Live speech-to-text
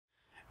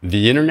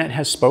The internet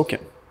has spoken.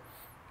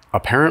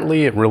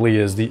 Apparently, it really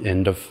is the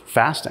end of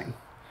fasting.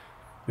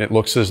 It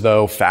looks as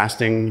though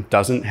fasting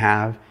doesn't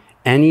have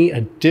any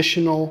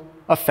additional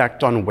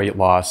effect on weight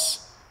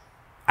loss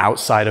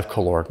outside of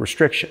caloric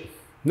restriction.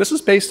 This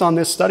is based on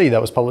this study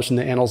that was published in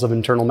the Annals of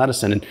Internal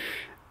Medicine, and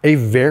a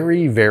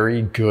very,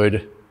 very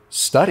good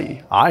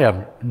study. I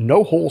have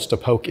no holes to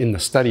poke in the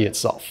study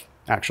itself.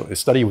 Actually, the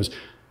study was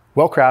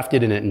well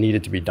crafted and it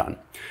needed to be done.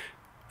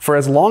 For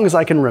as long as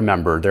I can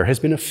remember, there has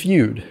been a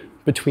feud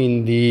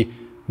between the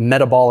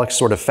metabolic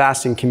sort of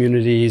fasting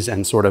communities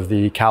and sort of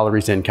the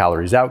calories in,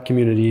 calories out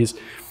communities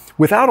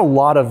without a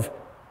lot of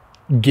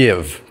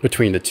give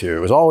between the two. It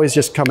was always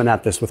just coming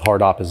at this with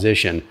hard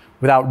opposition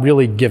without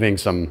really giving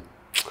some,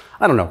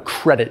 I don't know,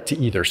 credit to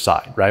either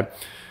side, right?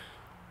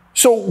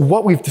 So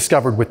what we've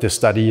discovered with this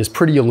study is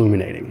pretty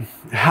illuminating.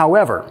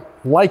 However,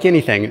 like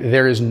anything,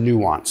 there is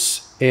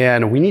nuance,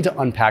 and we need to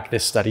unpack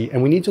this study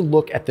and we need to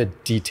look at the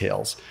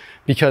details,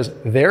 because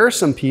there are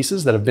some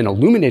pieces that have been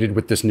illuminated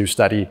with this new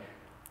study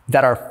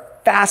that are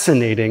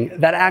fascinating,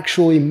 that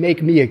actually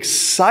make me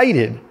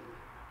excited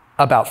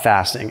about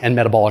fasting and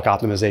metabolic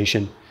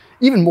optimization,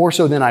 even more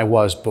so than I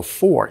was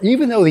before,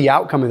 even though the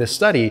outcome of this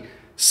study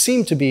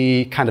seemed to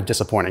be kind of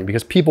disappointing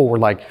because people were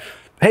like,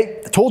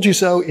 hey, I told you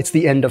so, it's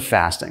the end of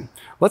fasting.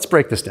 Let's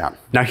break this down.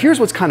 Now, here's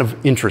what's kind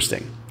of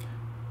interesting.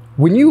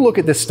 When you look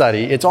at this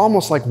study, it's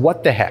almost like,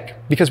 what the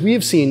heck? Because we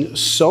have seen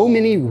so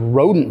many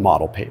rodent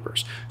model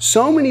papers,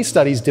 so many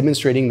studies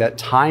demonstrating that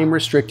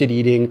time-restricted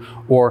eating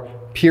or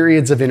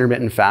periods of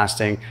intermittent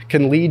fasting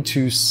can lead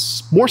to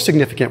more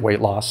significant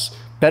weight loss,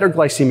 better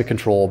glycemic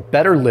control,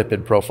 better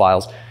lipid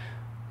profiles.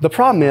 The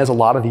problem is a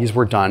lot of these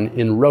were done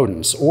in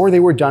rodents, or they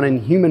were done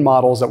in human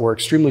models that were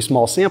extremely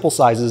small sample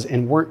sizes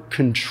and weren't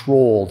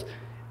controlled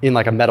in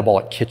like a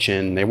metabolic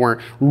kitchen. They weren't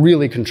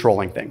really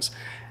controlling things.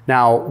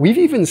 Now, we've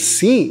even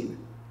seen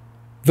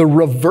the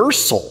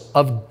reversal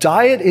of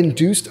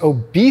diet-induced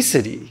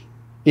obesity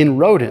in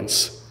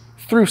rodents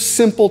through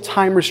simple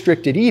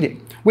time-restricted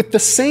eating with the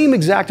same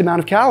exact amount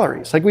of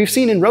calories. Like we've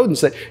seen in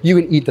rodents that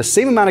you can eat the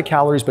same amount of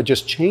calories but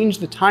just change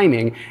the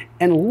timing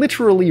and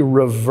literally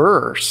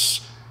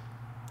reverse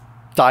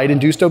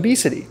diet-induced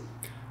obesity.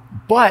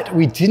 But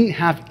we didn't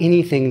have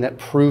anything that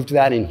proved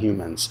that in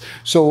humans.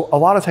 So a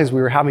lot of times we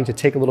were having to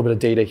take a little bit of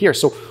data here.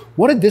 So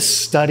what did this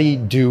study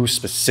do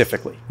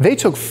specifically? They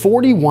took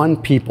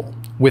 41 people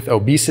with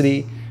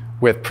obesity,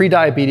 with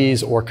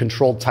prediabetes or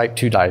controlled type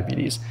 2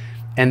 diabetes,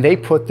 and they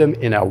put them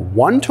in a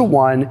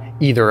one-to-one,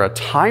 either a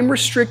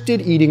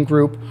time-restricted eating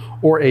group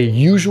or a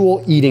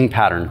usual eating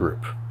pattern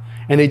group.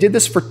 And they did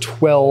this for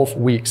 12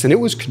 weeks, and it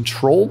was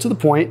controlled to the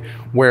point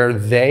where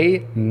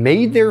they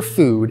made their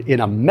food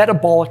in a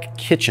metabolic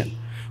kitchen.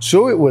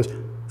 So it was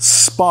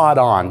spot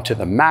on to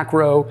the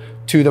macro,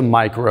 to the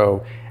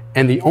micro,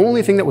 and the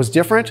only thing that was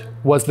different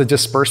was the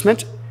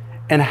disbursement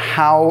and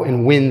how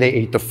and when they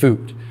ate the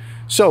food.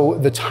 So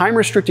the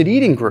time-restricted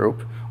eating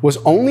group was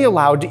only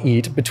allowed to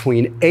eat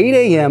between 8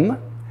 a.m.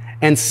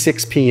 and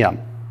 6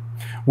 p.m.,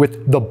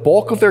 with the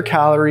bulk of their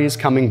calories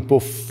coming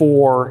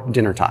before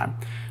dinner time.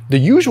 The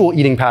usual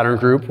eating pattern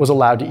group was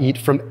allowed to eat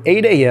from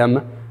 8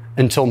 a.m.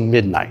 until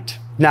midnight.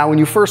 Now, when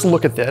you first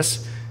look at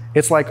this,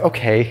 it's like,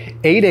 okay,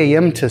 8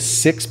 a.m. to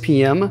 6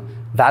 p.m.,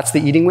 that's the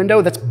eating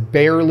window? That's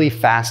barely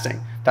fasting.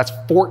 That's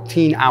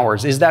 14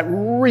 hours. Is that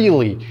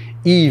really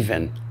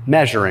even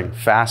measuring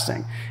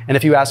fasting? And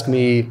if you ask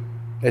me,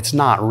 it's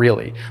not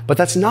really, but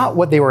that's not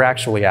what they were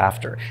actually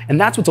after. And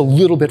that's what's a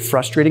little bit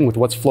frustrating with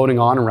what's floating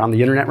on around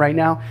the internet right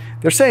now.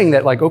 They're saying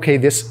that like, okay,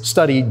 this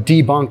study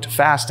debunked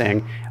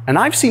fasting. And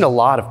I've seen a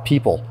lot of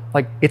people,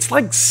 like, it's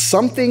like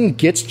something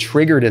gets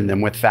triggered in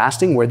them with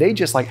fasting where they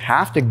just like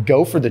have to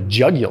go for the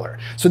jugular.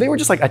 So they were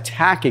just like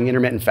attacking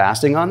intermittent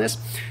fasting on this.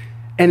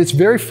 And it's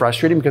very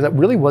frustrating because that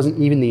really wasn't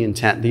even the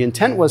intent. The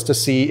intent was to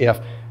see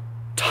if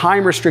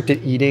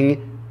time-restricted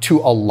eating to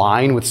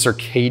align with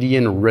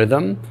circadian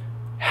rhythm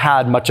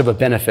had much of a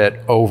benefit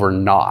over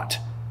not.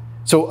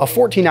 So a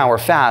 14-hour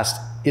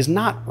fast is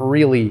not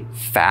really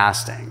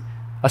fasting,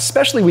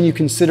 especially when you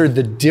consider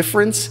the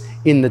difference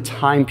in the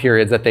time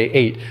periods that they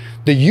ate.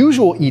 The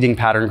usual eating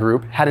pattern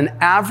group had an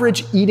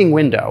average eating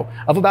window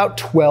of about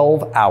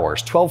 12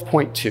 hours,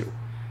 12.2,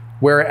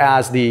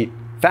 whereas the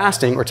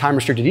fasting or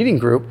time-restricted eating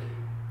group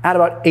at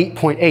about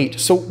 8.8.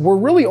 So we're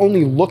really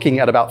only looking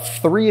at about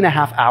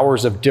 3.5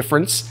 hours of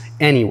difference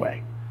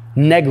anyway.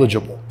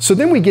 Negligible. So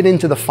then we get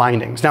into the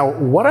findings. Now,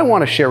 what I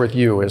want to share with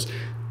you is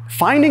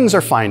findings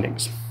are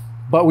findings,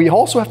 but we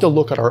also have to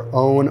look at our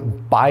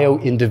own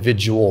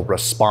bio-individual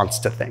response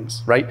to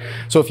things, right?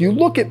 So if you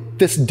look at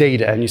this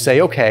data and you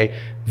say, okay,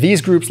 these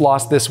groups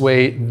lost this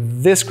weight,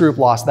 this group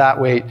lost that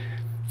weight,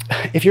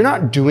 if you're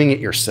not doing it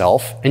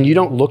yourself and you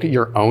don't look at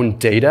your own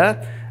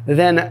data,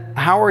 then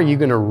how are you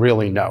going to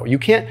really know?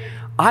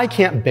 I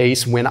can't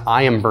base when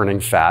I am burning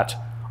fat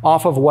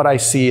off of what I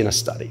see in a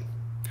study.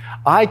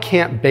 I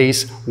can't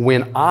base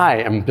when I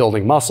am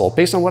building muscle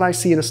based on what I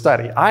see in a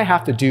study. I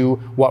have to do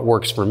what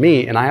works for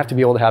me, and I have to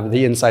be able to have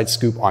the inside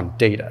scoop on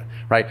data,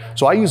 right?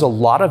 So I use a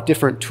lot of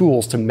different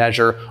tools to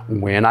measure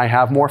when I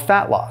have more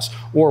fat loss,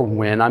 or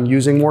when I'm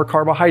using more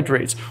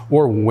carbohydrates,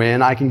 or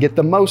when I can get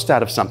the most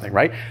out of something,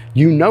 right?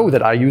 You know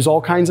that I use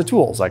all kinds of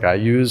tools. Like I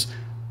use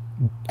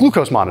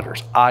glucose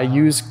monitors, I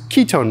use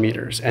ketone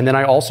meters, and then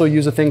I also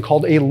use a thing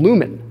called a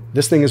Lumen.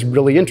 This thing is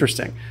really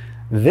interesting.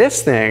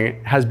 This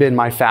thing has been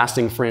my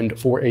fasting friend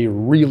for a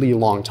really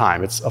long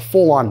time. It's a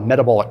full-on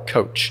metabolic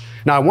coach.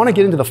 Now, I want to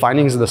get into the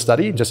findings of the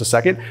study in just a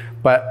second,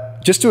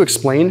 but just to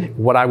explain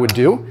what I would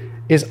do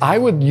is I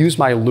would use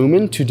my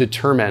Lumen to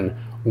determine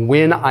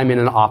when I'm in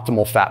an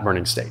optimal fat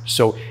burning state.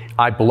 So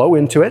I blow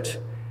into it,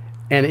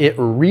 and it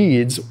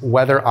reads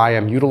whether I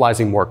am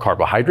utilizing more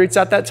carbohydrates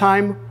at that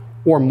time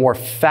or more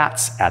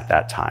fats at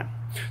that time.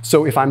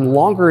 So if I'm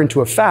longer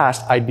into a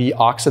fast, I'd be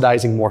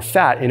oxidizing more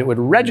fat, and it would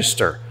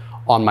register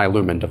on my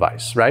Lumen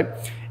device, right?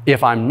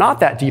 If I'm not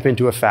that deep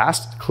into a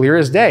fast, clear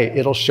as day,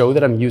 it'll show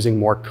that I'm using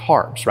more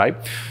carbs, right?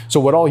 So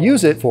what I'll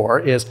use it for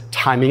is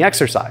timing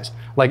exercise.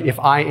 Like if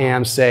I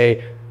am,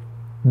 say,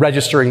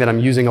 registering that I'm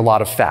using a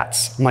lot of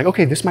fats, I'm like,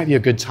 okay, this might be a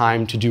good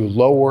time to do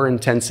lower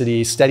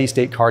intensity, steady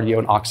state cardio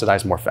and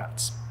oxidize more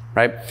fats,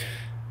 right?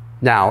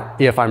 Now,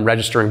 if I'm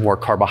registering more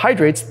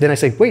carbohydrates, then I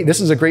say, wait, this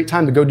is a great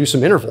time to go do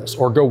some intervals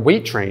or go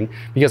weight train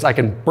because I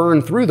can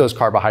burn through those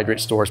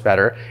carbohydrate stores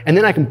better. And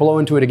then I can blow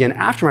into it again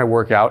after my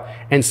workout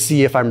and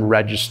see if I'm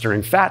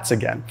registering fats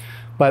again.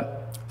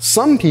 But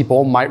some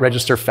people might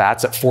register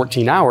fats at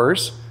 14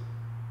 hours.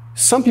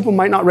 Some people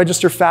might not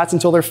register fats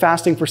until they're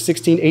fasting for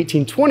 16,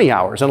 18, 20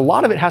 hours. And a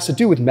lot of it has to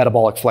do with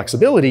metabolic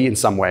flexibility in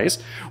some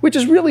ways, which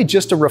is really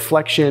just a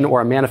reflection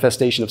or a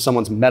manifestation of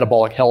someone's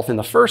metabolic health in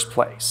the first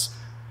place.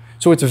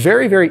 So it's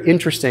very, very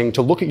interesting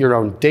to look at your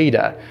own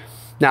data.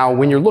 Now,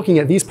 when you're looking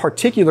at these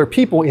particular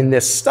people in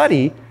this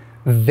study,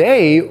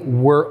 they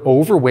were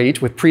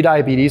overweight with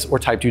prediabetes or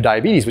type 2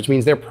 diabetes, which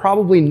means they're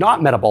probably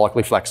not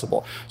metabolically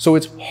flexible. So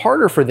it's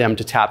harder for them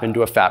to tap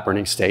into a fat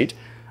burning state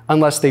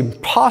unless they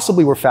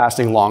possibly were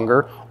fasting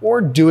longer or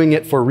doing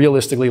it for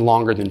realistically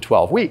longer than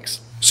 12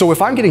 weeks. So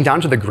if I'm getting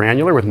down to the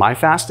granular with my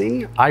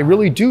fasting, I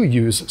really do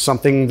use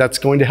something that's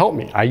going to help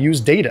me. I use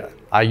data.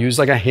 I use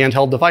like a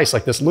handheld device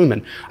like this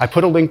Lumen. I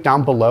put a link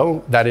down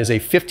below that is a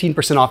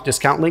 15% off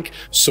discount link.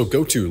 So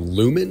go to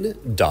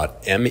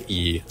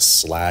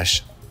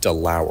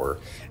lumen.me/DeLauer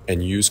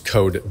and use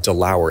code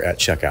DeLauer at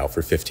checkout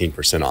for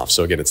 15% off.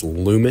 So again, it's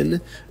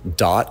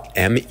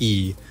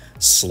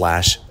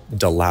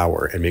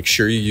lumen.me/DeLauer and make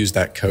sure you use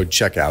that code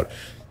checkout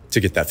to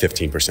get that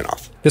 15%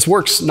 off. This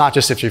works not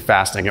just if you're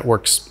fasting, it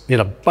works in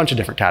a bunch of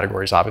different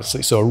categories,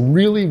 obviously. So a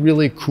really,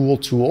 really cool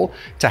tool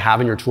to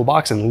have in your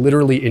toolbox and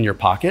literally in your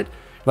pocket.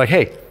 Like,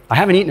 hey, I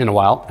haven't eaten in a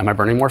while. Am I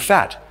burning more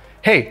fat?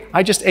 Hey,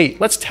 I just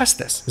ate. Let's test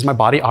this. Is my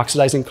body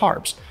oxidizing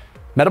carbs?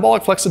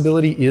 Metabolic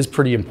flexibility is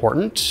pretty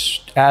important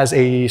as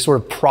a sort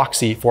of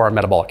proxy for our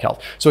metabolic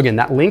health. So again,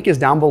 that link is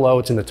down below.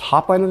 It's in the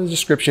top line of the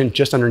description,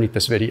 just underneath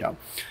this video.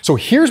 So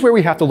here's where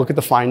we have to look at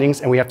the findings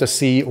and we have to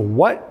see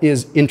what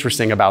is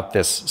interesting about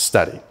this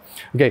study.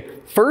 Okay,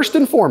 first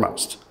and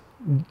foremost,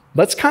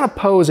 let's kind of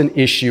pose an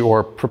issue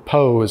or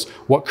propose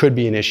what could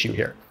be an issue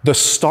here. The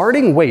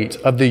starting weight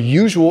of the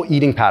usual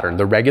eating pattern,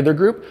 the regular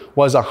group,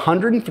 was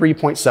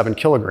 103.7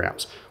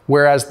 kilograms,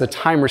 whereas the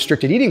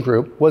time-restricted eating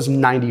group was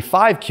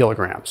 95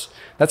 kilograms.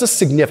 That's a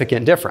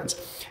significant difference.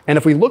 And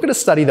if we look at a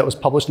study that was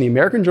published in the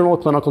American Journal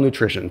of Clinical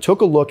Nutrition,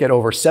 took a look at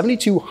over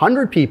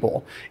 7,200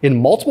 people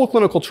in multiple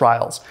clinical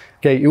trials,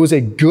 okay, it was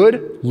a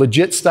good,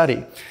 legit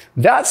study.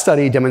 That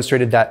study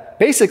demonstrated that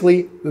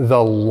basically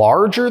the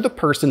larger the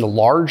person, the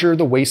larger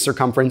the waist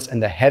circumference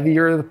and the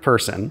heavier the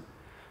person,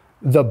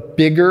 the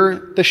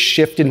bigger the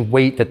shift in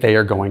weight that they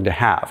are going to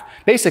have.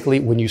 Basically,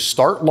 when you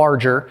start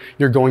larger,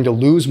 you're going to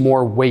lose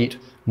more weight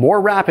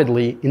more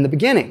rapidly in the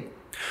beginning.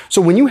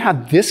 So when you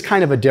have this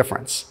kind of a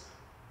difference,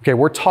 okay,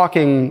 we're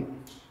talking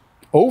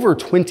over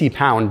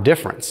 20-pound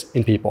difference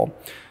in people,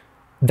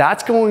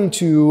 that's going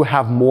to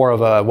have more of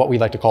a, what we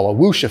like to call a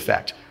whoosh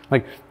effect.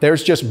 Like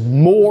there's just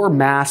more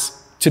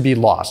mass to be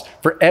lost.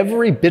 For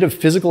every bit of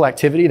physical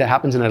activity that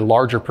happens in a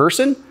larger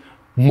person,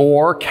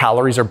 more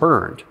calories are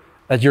burned.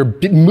 That you're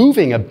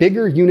moving a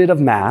bigger unit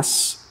of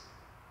mass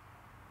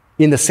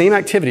in the same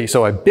activity.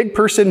 So a big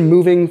person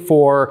moving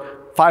for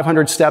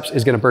 500 steps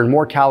is going to burn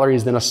more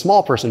calories than a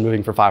small person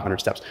moving for 500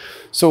 steps.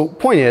 So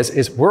point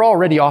is we're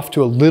already off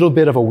to a little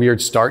bit of a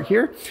weird start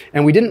here,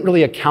 and we didn't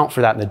really account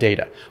for that in the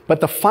data. But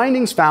the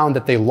findings found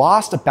that they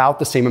lost about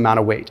the same amount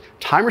of weight.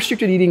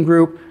 Time-restricted eating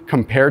group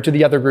compared to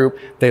the other group,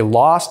 they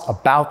lost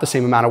about the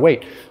same amount of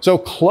weight. So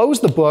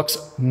close the books,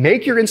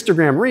 make your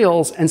Instagram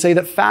reels, and say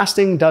that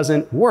fasting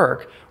doesn't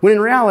work. When in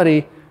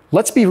reality,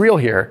 let's be real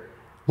here.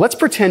 Let's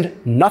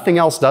pretend nothing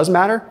else does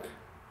matter.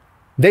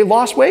 They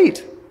lost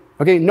weight.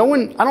 Okay, I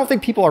don't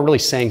think people are really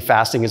saying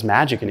fasting is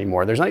magic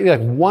anymore. There's not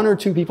like one or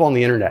two people on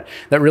the internet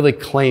that really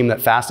claim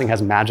that fasting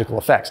has magical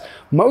effects.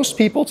 Most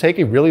people take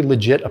a really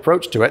legit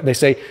approach to it. They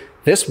say,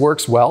 This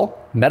works well.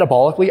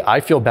 Metabolically, I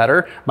feel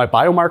better. My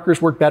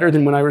biomarkers work better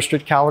than when I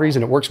restrict calories,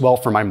 and it works well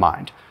for my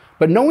mind.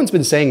 But no one's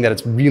been saying that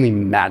it's really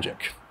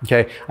magic,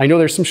 okay? I know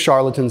there's some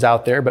charlatans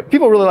out there, but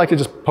people really like to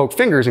just poke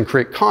fingers and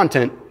create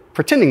content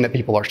pretending that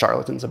people are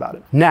charlatans about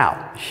it.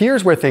 Now,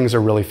 here's where things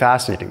are really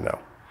fascinating though.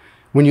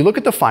 When you look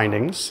at the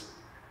findings,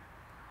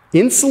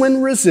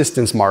 insulin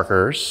resistance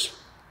markers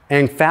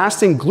and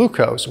fasting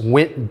glucose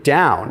went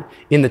down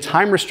in the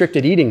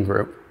time-restricted eating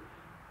group,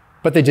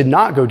 but they did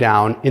not go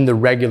down in the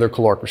regular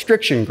caloric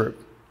restriction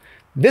group.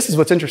 This is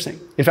what's interesting.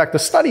 In fact, the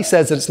study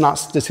says that it's not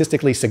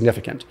statistically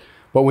significant,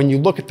 but when you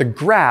look at the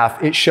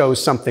graph, it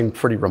shows something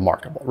pretty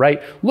remarkable,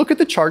 right? Look at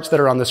the charts that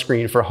are on the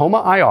screen for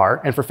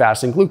HOMA-IR and for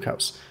fasting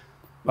glucose.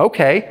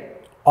 Okay,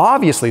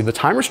 obviously the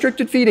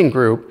time-restricted feeding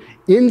group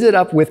ended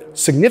up with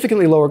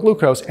significantly lower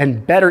glucose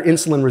and better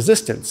insulin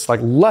resistance, like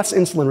less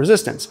insulin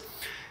resistance.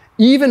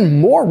 Even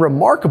more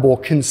remarkable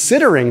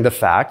considering the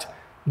fact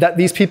that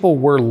these people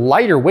were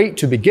lighter weight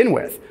to begin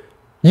with.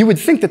 You would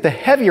think that the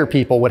heavier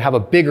people would have a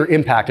bigger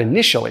impact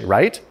initially,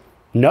 right?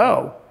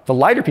 No, the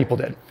lighter people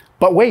did.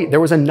 But wait, there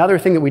was another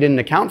thing that we didn't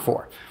account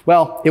for.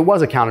 Well, it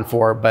was accounted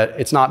for, but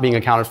it's not being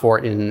accounted for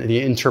in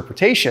the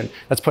interpretation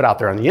that's put out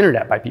there on the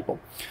internet by people.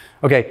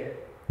 Okay,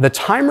 the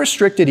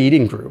time-restricted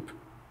eating group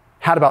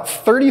had about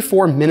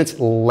 34 minutes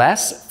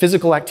less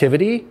physical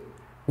activity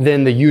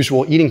than the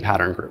usual eating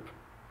pattern group.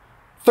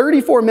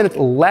 34 minutes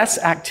less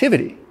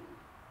activity.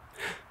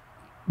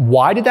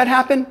 Why did that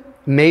happen?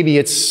 Maybe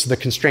it's the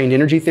constrained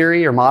energy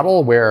theory or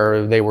model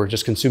where they were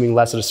just consuming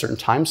less at a certain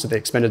time, so they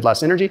expended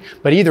less energy.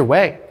 But either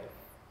way,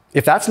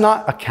 if that's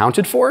not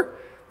accounted for,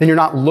 then you're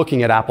not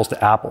looking at apples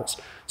to apples.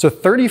 So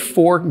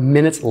 34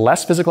 minutes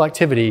less physical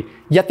activity,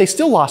 yet they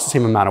still lost the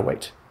same amount of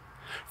weight.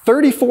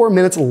 34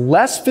 minutes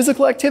less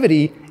physical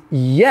activity,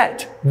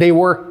 yet they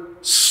were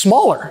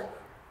smaller,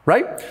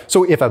 right?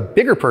 So if a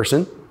bigger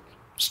person,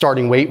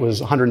 starting weight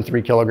was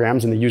 103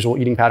 kilograms in the usual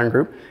eating pattern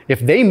group, if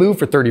they move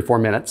for 34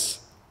 minutes,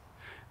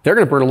 they're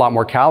going to burn a lot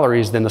more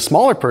calories than the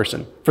smaller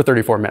person for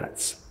 34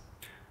 minutes.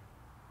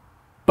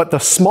 But the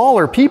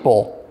smaller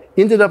people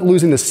ended up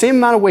losing the same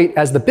amount of weight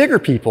as the bigger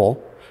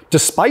people,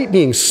 despite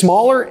being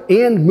smaller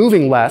and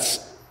moving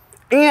less,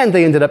 and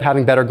they ended up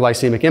having better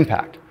glycemic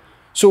impact.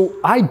 So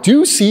I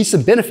do see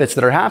some benefits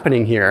that are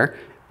happening here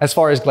as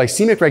far as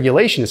glycemic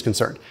regulation is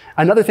concerned.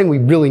 Another thing we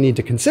really need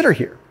to consider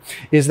here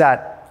is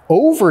that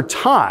over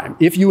time,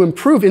 if you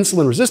improve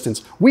insulin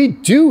resistance, we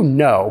do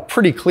know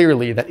pretty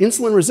clearly that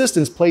insulin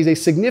resistance plays a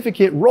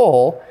significant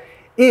role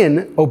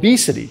in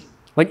obesity.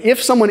 Like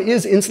if someone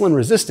is insulin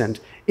resistant,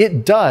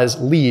 it does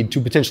lead to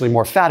potentially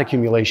more fat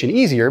accumulation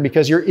easier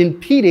because you're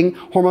impeding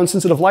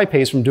hormone-sensitive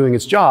lipase from doing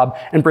its job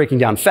and breaking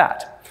down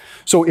fat.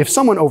 So if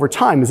someone over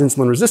time is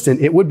insulin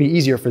resistant, it would be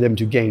easier for them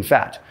to gain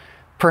fat.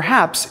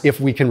 Perhaps if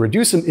we can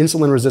reduce some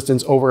insulin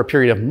resistance over a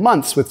period of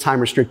months with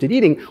time-restricted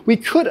eating, we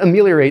could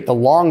ameliorate the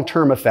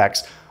long-term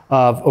effects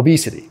of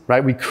obesity,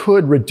 right? We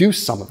could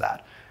reduce some of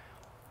that.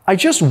 I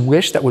just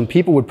wish that when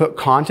people would put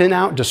content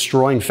out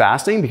destroying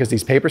fasting because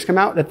these papers come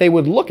out, that they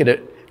would look at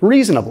it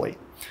reasonably.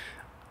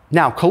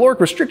 Now, caloric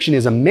restriction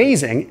is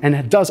amazing and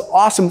it does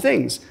awesome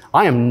things.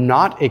 I am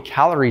not a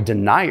calorie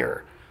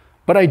denier,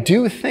 but I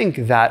do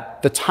think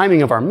that the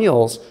timing of our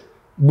meals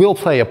will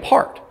play a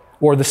part,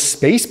 or the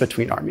space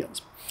between our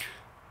meals.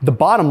 The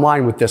bottom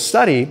line with this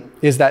study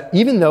is that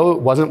even though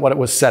it wasn't what it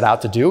was set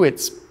out to do,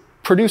 it's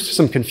produced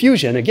some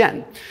confusion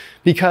again,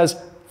 because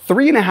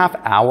 3.5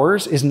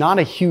 hours is not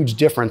a huge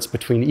difference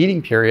between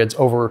eating periods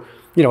over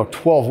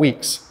 12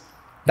 weeks.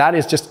 That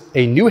is just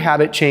a new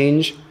habit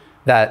change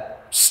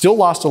that still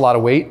lost a lot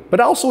of weight, but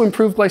also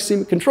improved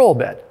glycemic control a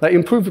bit. That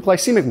improved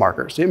glycemic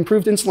markers, it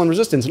improved insulin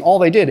resistance, and all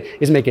they did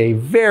is make a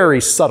very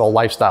subtle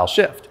lifestyle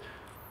shift.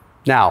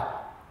 Now,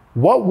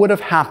 what would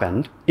have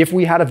happened if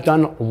we had have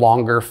done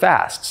longer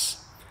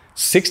fasts?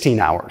 16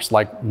 hours,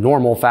 like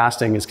normal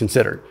fasting is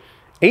considered.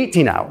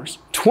 18 hours,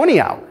 20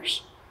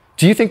 hours.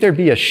 Do you think there'd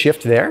be a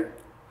shift there?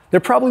 There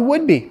probably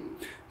would be,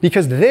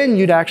 because then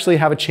you'd actually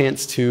have a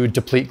chance to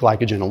deplete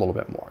glycogen a little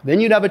bit more. Then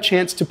you'd have a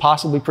chance to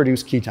possibly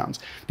produce ketones,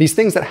 these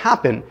things that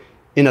happen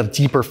in a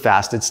deeper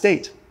fasted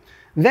state.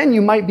 Then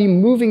you might be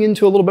moving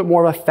into a little bit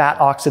more of a fat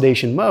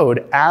oxidation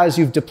mode as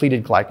you've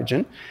depleted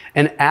glycogen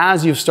and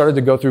as you've started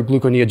to go through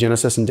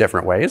gluconeogenesis in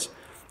different ways.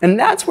 And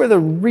that's where the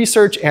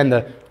research and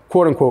the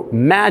quote unquote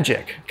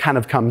magic kind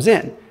of comes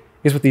in,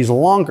 is with these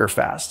longer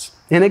fasts.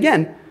 And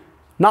again,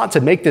 not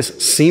to make this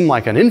seem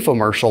like an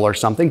infomercial or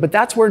something, but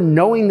that's where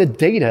knowing the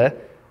data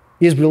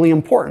is really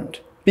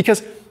important,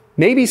 because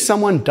maybe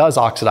someone does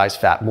oxidize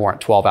fat more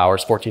at 12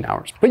 hours, 14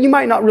 hours, but you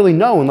might not really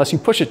know unless you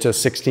push it to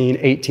 16,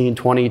 18,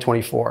 20,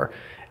 24,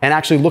 and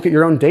actually look at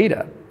your own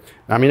data.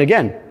 I mean,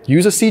 again,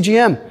 use a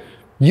CGM,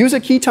 use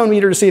a ketone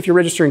meter to see if you're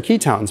registering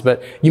ketones,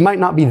 but you might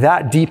not be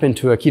that deep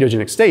into a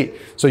ketogenic state.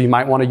 So you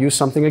might want to use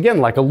something again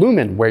like a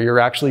Lumen, where you're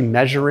actually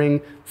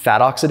measuring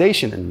fat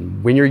oxidation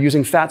and when you're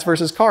using fats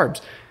versus carbs,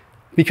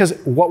 because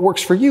what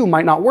works for you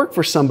might not work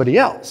for somebody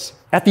else.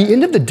 At the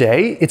end of the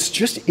day, it's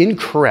just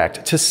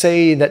incorrect to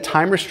say that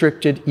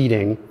time-restricted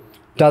eating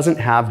doesn't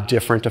have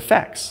different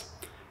effects.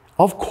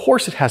 Of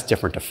course it has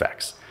different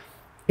effects.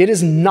 It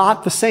is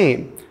not the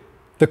same.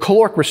 The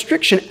caloric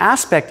restriction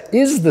aspect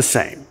is the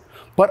same,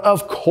 but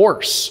of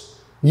course,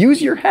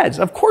 use your heads.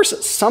 Of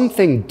course,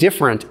 something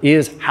different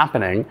is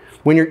happening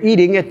when you're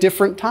eating at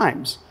different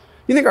times.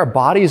 You think our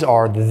bodies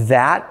are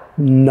that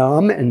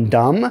numb and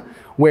dumb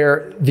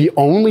where the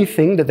only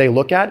thing that they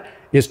look at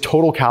is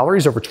total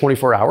calories over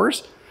 24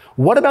 hours?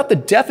 What about the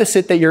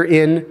deficit that you're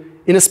in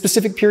a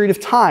specific period of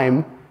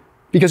time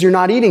because you're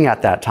not eating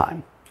at that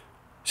time?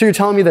 So you're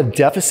telling me that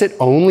deficit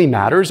only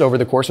matters over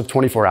the course of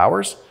 24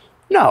 hours?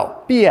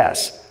 No,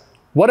 BS.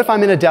 What if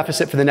I'm in a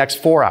deficit for the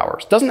next 4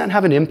 hours? Doesn't that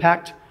have an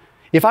impact?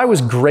 If I was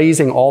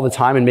grazing all the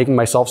time and making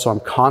myself so I'm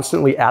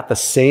constantly at the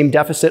same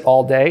deficit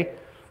all day,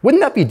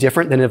 wouldn't that be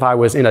different than if I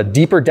was in a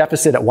deeper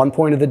deficit at one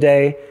point of the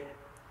day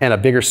and a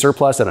bigger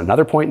surplus at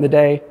another point in the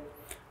day?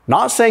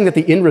 Not saying that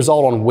the end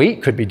result on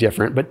weight could be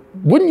different, but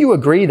wouldn't you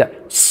agree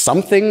that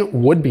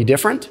something would be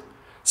different?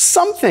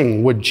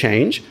 Something would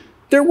change.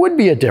 There would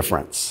be a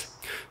difference.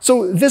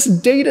 So this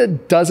data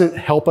doesn't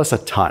help us a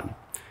ton.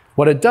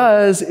 What it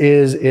does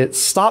is it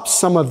stops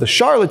some of the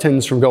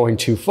charlatans from going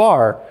too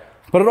far,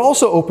 but it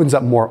also opens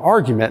up more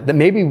argument that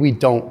maybe we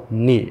don't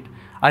need.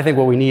 I think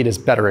what we need is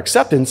better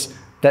acceptance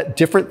that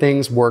different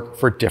things work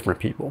for different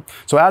people.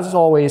 So as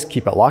always,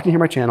 keep it locked in here,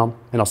 my channel,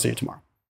 and I'll see you tomorrow.